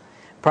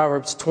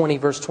 Proverbs 20,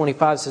 verse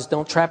 25 says,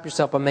 don't trap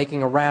yourself by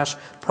making a rash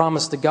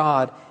promise to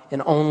God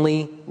and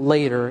only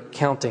later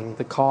counting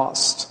the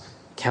cost.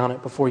 Count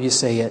it before you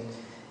say it.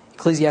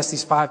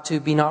 Ecclesiastes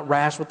 5:2, be not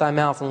rash with thy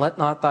mouth, and let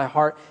not thy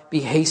heart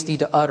be hasty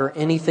to utter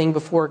anything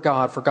before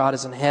God, for God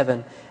is in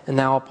heaven, and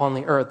thou upon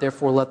the earth.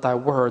 Therefore let thy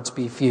words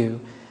be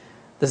few.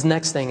 This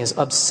next thing is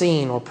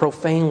obscene or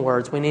profane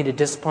words. We need to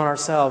discipline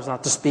ourselves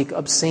not to speak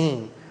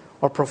obscene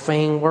or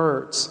profane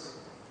words.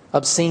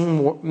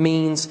 Obscene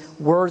means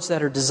words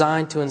that are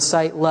designed to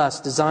incite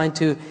lust, designed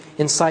to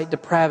incite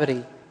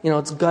depravity.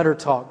 It's gutter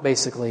talk,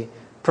 basically.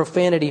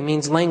 Profanity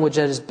means language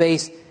that is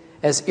based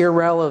as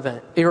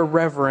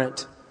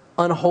irreverent,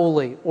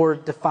 unholy, or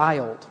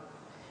defiled.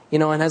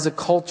 And as a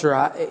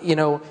culture,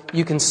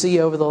 you can see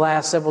over the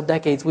last several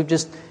decades, we've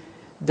just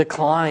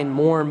declined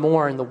more and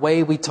more in the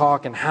way we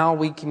talk and how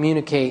we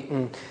communicate.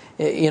 And,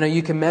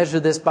 you can measure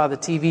this by the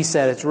TV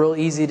set. It's real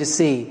easy to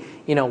see.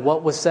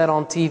 What was said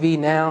on TV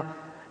now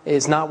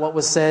is not what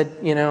was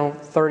said,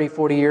 30,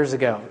 40 years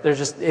ago.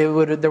 There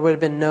would have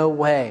been no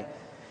way.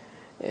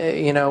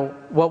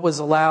 What was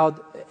allowed,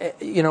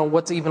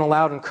 what's even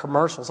allowed in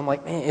commercials. I'm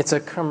like, man, it's a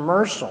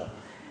commercial.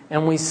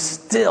 And we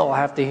still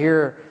have to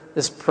hear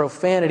this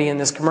profanity in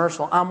this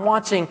commercial. I'm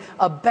watching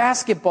a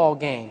basketball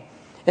game,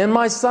 and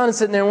my son's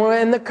sitting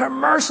there, in the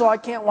commercial, I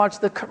can't watch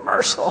the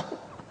commercial.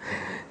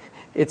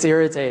 It's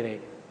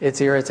irritating.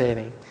 It's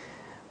irritating.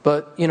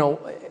 But,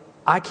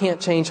 I can't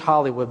change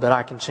Hollywood, but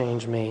I can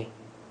change me.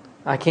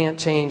 I can't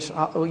change,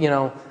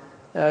 go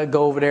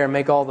over there and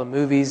make all the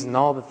movies and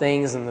all the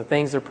things and the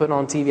things they're putting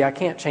on TV. I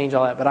can't change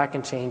all that, but I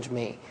can change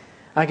me.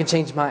 I can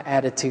change my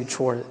attitude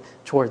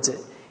towards it.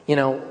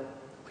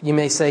 You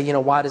may say,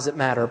 why does it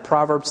matter?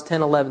 Proverbs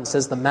 10:11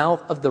 says, the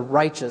mouth of the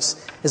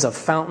righteous is a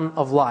fountain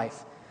of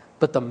life,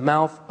 but the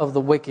mouth of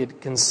the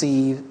wicked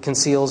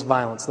conceals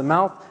violence. The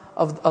mouth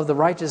of the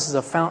righteous is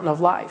a fountain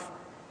of life.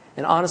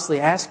 And honestly,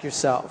 ask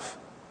yourself,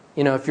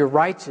 if you're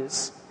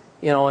righteous,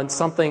 and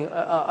something,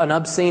 an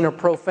obscene or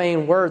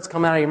profane words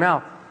come out of your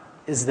mouth,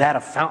 is that a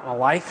fountain of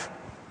life?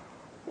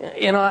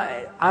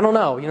 I don't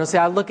know.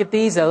 I look at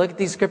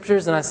these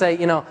scriptures and I say,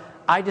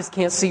 I just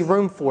can't see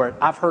room for it.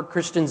 I've heard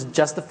Christians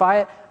justify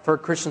it. I've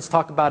heard Christians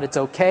talk about it's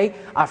okay.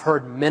 I've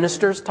heard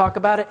ministers talk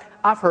about it.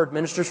 I've heard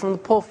ministers from the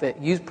pulpit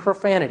use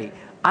profanity.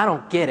 I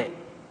don't get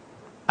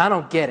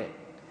it.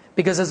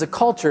 Because as a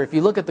culture, if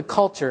you look at the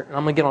culture, and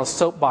I'm going to get on a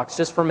soapbox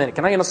just for a minute.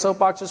 Can I get on a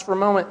soapbox just for a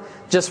moment?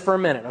 Just for a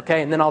minute,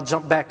 okay? And then I'll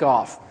jump back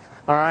off.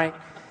 All right?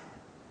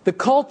 The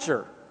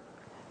culture,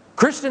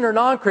 Christian or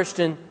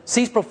non-Christian,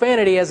 sees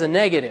profanity as a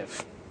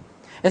negative.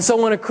 And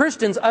so when a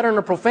Christian's uttering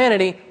a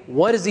profanity,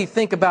 what does he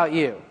think about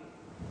you?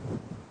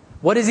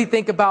 What does he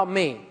think about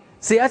me?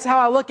 See, that's how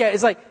I look at it.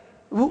 It's like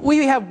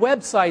we have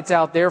websites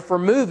out there for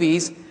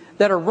movies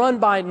that are run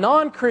by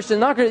non-Christian,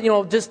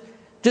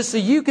 just so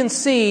you can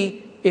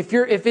see if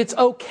it's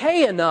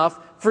okay enough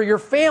for your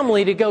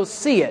family to go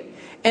see it.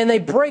 And they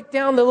break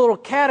down the little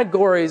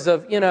categories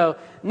of,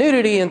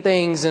 nudity and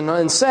things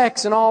and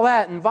sex and all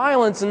that and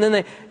violence, and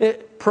then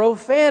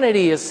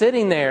profanity is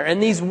sitting there.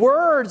 And these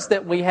words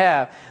that we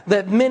have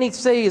that many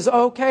say is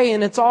okay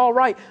and it's all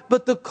right,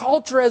 but the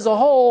culture as a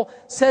whole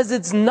says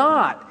it's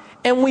not.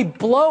 And we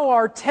blow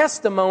our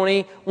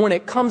testimony when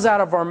it comes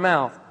out of our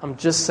mouth. I'm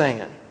just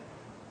saying.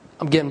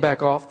 I'm getting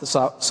back off the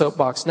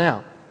soapbox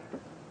now.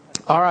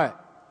 All right.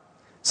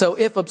 So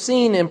if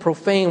obscene and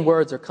profane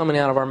words are coming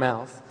out of our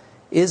mouth,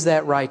 is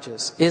that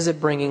righteous? Is it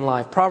bringing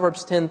life?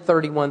 Proverbs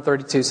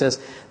 10:31-32 says,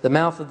 the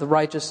mouth of the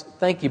righteous...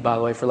 Thank you, by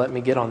the way, for letting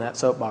me get on that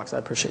soapbox. I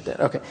appreciate that.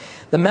 Okay.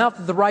 The mouth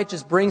of the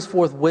righteous brings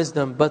forth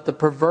wisdom, but the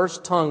perverse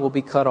tongue will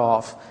be cut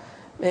off.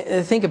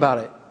 Think about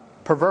it.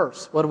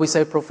 Perverse. What do we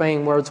say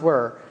profane words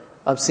were?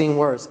 Obscene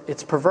words.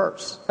 It's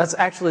perverse. That's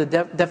actually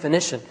the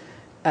definition.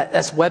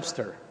 That's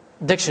Webster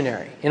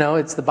Dictionary.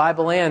 It's the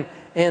Bible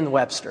and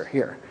Webster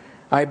here.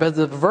 All right, but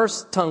the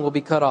perverse tongue will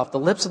be cut off. The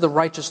lips of the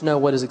righteous know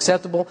what is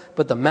acceptable,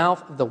 but the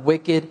mouth of the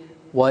wicked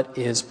what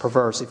is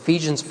perverse.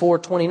 Ephesians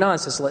 4:29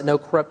 says, let no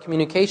corrupt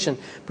communication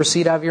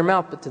proceed out of your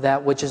mouth, but to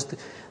that which is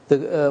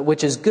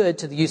which is good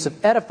to the use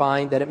of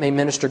edifying, that it may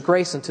minister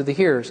grace unto the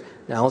hearers.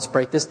 Now let's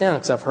break this down,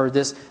 because I've heard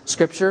this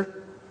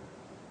scripture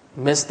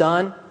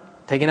misdone,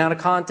 taken out of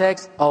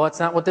context. Oh, that's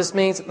not what this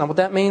means. Not what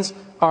that means.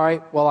 All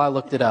right, well, I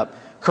looked it up.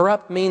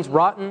 Corrupt means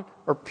rotten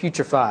or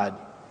putrefied.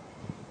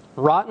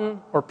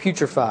 Rotten or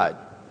putrefied.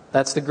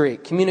 That's the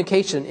Greek.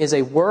 Communication is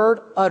a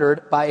word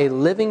uttered by a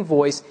living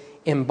voice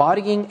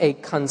embodying a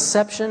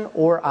conception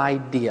or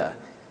idea.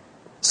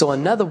 So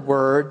in other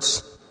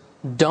words,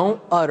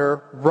 don't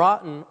utter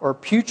rotten or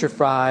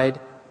putrefied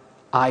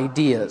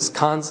ideas,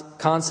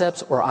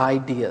 concepts or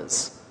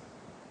ideas.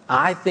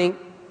 I think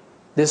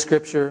this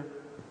scripture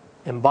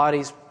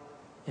embodies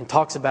and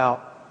talks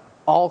about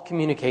all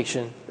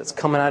communication that's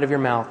coming out of your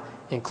mouth,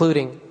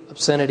 including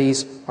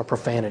obscenities or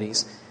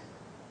profanities.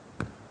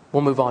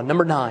 We'll move on.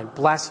 Number 9,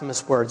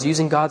 blasphemous words,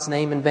 using God's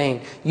name in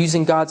vain.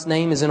 Using God's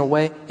name is in a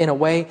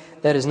way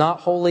that is not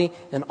holy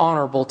and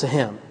honorable to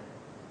Him.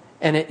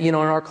 And in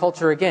our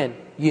culture, again,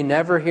 you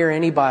never hear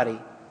anybody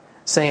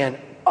saying,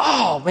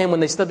 "Oh man," when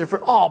they stood there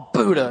for, "Oh,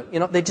 Buddha."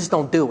 They just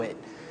don't do it.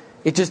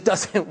 It just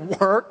doesn't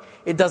work.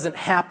 It doesn't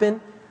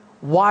happen.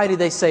 Why do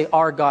they say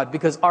our God?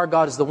 Because our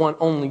God is the one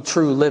only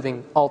true,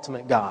 living,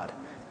 ultimate God.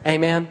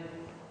 Amen?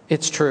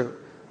 It's true.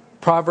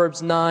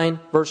 Proverbs 9,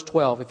 verse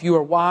 12. If you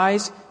are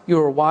wise, you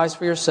are wise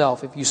for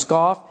yourself. If you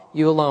scoff,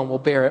 you alone will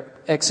bear it.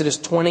 Exodus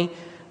 20,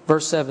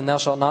 verse 7. Thou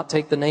shalt not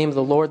take the name of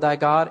the Lord thy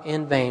God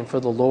in vain, for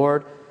the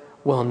Lord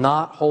will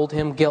not hold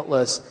him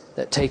guiltless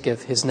that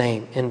taketh his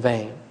name in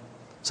vain.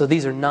 So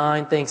these are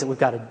 9 things that we've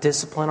got to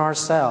discipline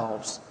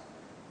ourselves.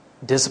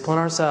 Discipline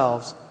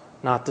ourselves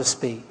not to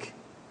speak.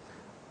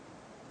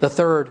 The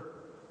third,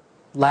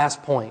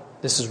 last point.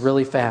 This is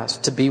really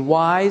fast. To be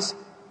wise,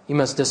 you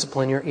must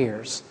discipline your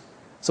ears.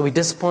 So we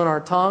discipline our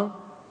tongue.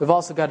 We've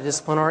also got to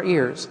discipline our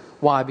ears.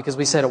 Why? Because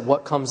we said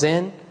what comes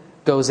in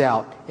goes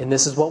out. And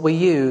this is what we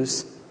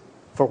use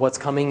for what's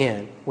coming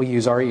in. We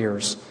use our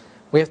ears.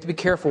 We have to be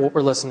careful what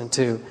we're listening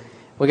to.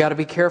 We got to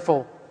be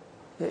careful,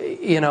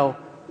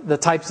 the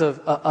types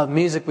of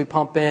music we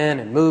pump in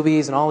and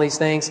movies and all these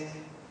things.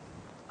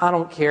 I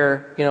don't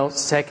care,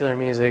 secular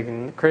music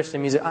and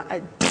Christian music.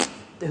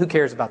 Who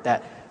cares about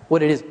that?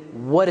 What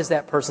is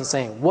that person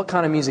saying? What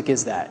kind of music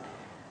is that?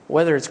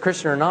 Whether it's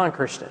Christian or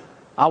non-Christian.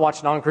 I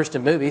watch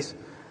non-Christian movies,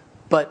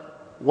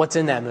 but what's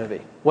in that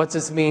movie?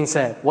 What's being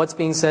said? What's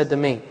being said to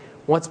me?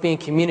 What's being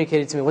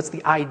communicated to me? What's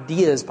the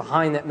ideas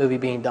behind that movie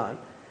being done?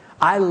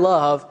 I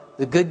love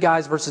the good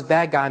guys versus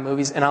bad guy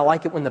movies, and I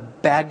like it when the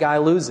bad guy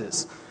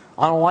loses.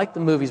 I don't like the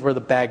movies where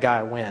the bad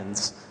guy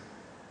wins.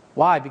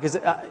 Why? Because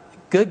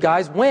good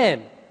guys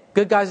win.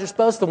 Good guys are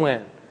supposed to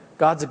win.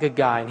 God's a good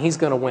guy, and He's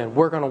going to win.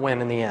 We're going to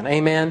win in the end.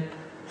 Amen?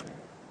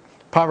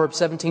 Proverbs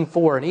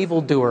 17:4, an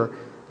evildoer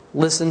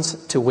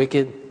listens to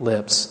wicked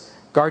lips.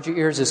 Guard your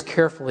ears as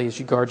carefully as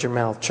you guard your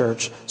mouth,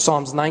 church.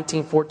 Psalms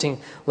 19:14,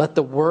 let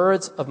the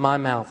words of my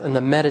mouth and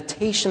the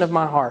meditation of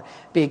my heart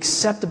be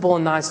acceptable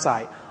in thy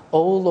sight,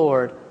 O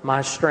Lord,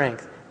 my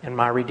strength and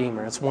my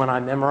Redeemer. It's one I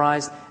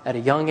memorized at a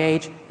young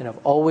age and have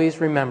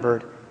always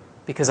remembered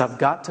because I've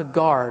got to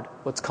guard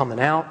what's coming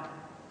out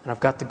and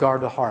I've got to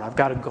guard the heart. I've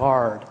got to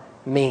guard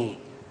me.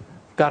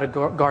 I've got to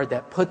guard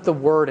that. Put the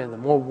word in. The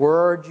more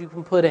words you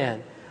can put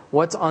in.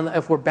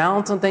 If we're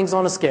balancing things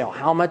on a scale,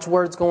 how much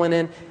word's going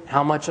in,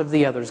 how much of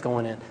the other's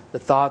going in. The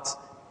thoughts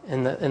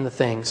and the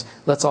things.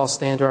 Let's all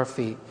stand to our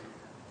feet.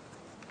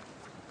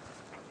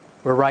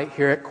 We're right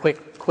here at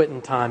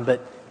quitting time,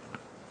 but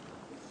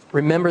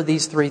remember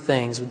these 3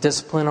 things.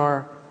 Discipline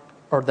or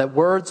that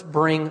words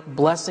bring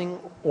blessing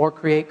or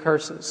create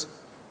curses.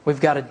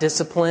 We've got to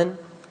discipline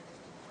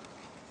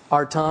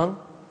our tongue.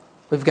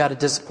 We've got to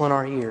discipline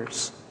our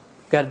ears.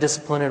 We've got to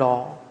discipline it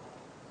all.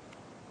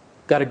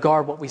 We've got to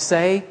guard what we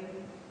say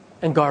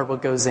and guard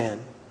what goes in.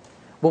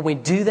 When we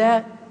do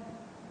that,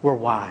 we're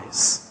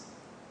wise.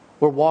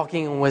 We're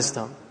walking in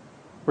wisdom.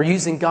 We're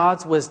using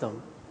God's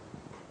wisdom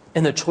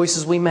in the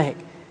choices we make,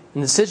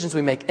 in the decisions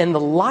we make, and the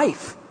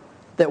life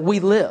that we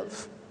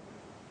live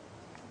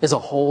is a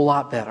whole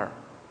lot better.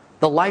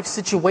 The life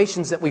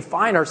situations that we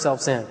find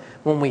ourselves in,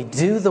 when we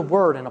do the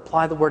Word and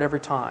apply the Word every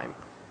time,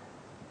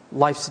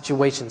 life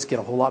situations get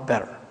a whole lot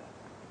better.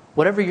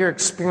 Whatever you're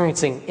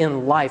experiencing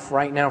in life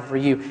right now for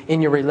you,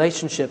 in your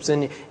relationships,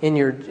 in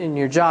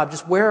your job,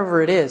 just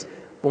wherever it is,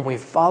 when we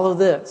follow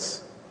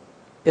this,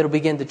 it'll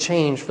begin to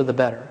change for the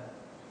better.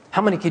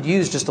 How many could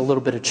use just a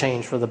little bit of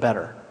change for the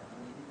better?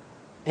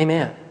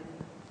 Amen.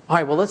 All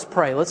right, well, let's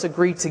pray. Let's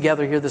agree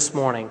together here this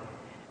morning,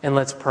 and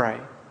let's pray.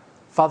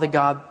 Father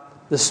God,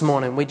 this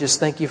morning, we just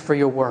thank you for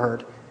your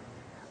word.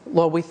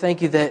 Lord, we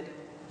thank you that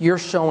you're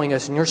showing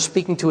us and you're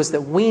speaking to us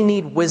that we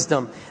need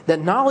wisdom, that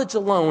knowledge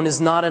alone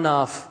is not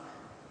enough.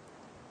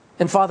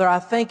 And Father, I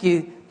thank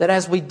you that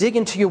as we dig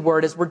into your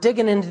word, as we're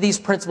digging into these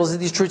principles,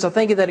 these truths, I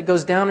thank you that it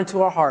goes down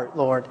into our heart,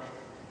 Lord.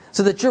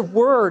 So that your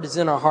word is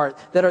in our heart,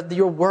 that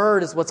your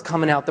word is what's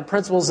coming out. The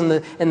principles and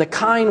the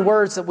kind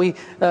words that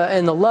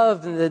and the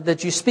love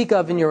that you speak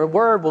of in your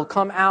word will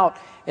come out,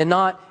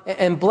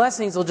 and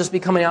blessings will just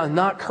be coming out and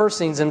not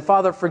cursings. And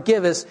Father,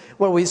 forgive us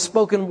where we've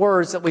spoken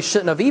words that we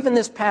shouldn't have. Even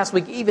this past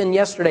week, even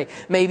yesterday,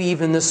 maybe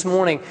even this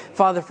morning.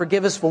 Father,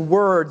 forgive us for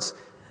words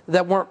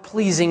that weren't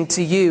pleasing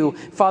to you.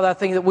 Father, I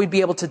think that we'd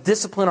be able to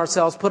discipline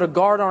ourselves, put a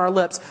guard on our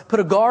lips, put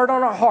a guard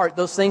on our heart,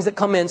 those things that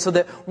come in, so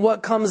that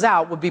what comes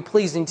out would be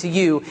pleasing to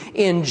you.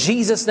 In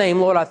Jesus' name,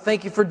 Lord, I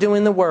thank you for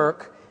doing the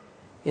work.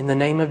 In the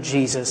name of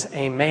Jesus,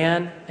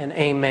 amen and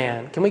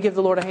amen. Can we give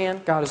the Lord a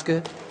hand? God is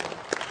good.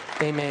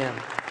 Amen.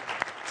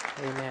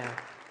 Amen.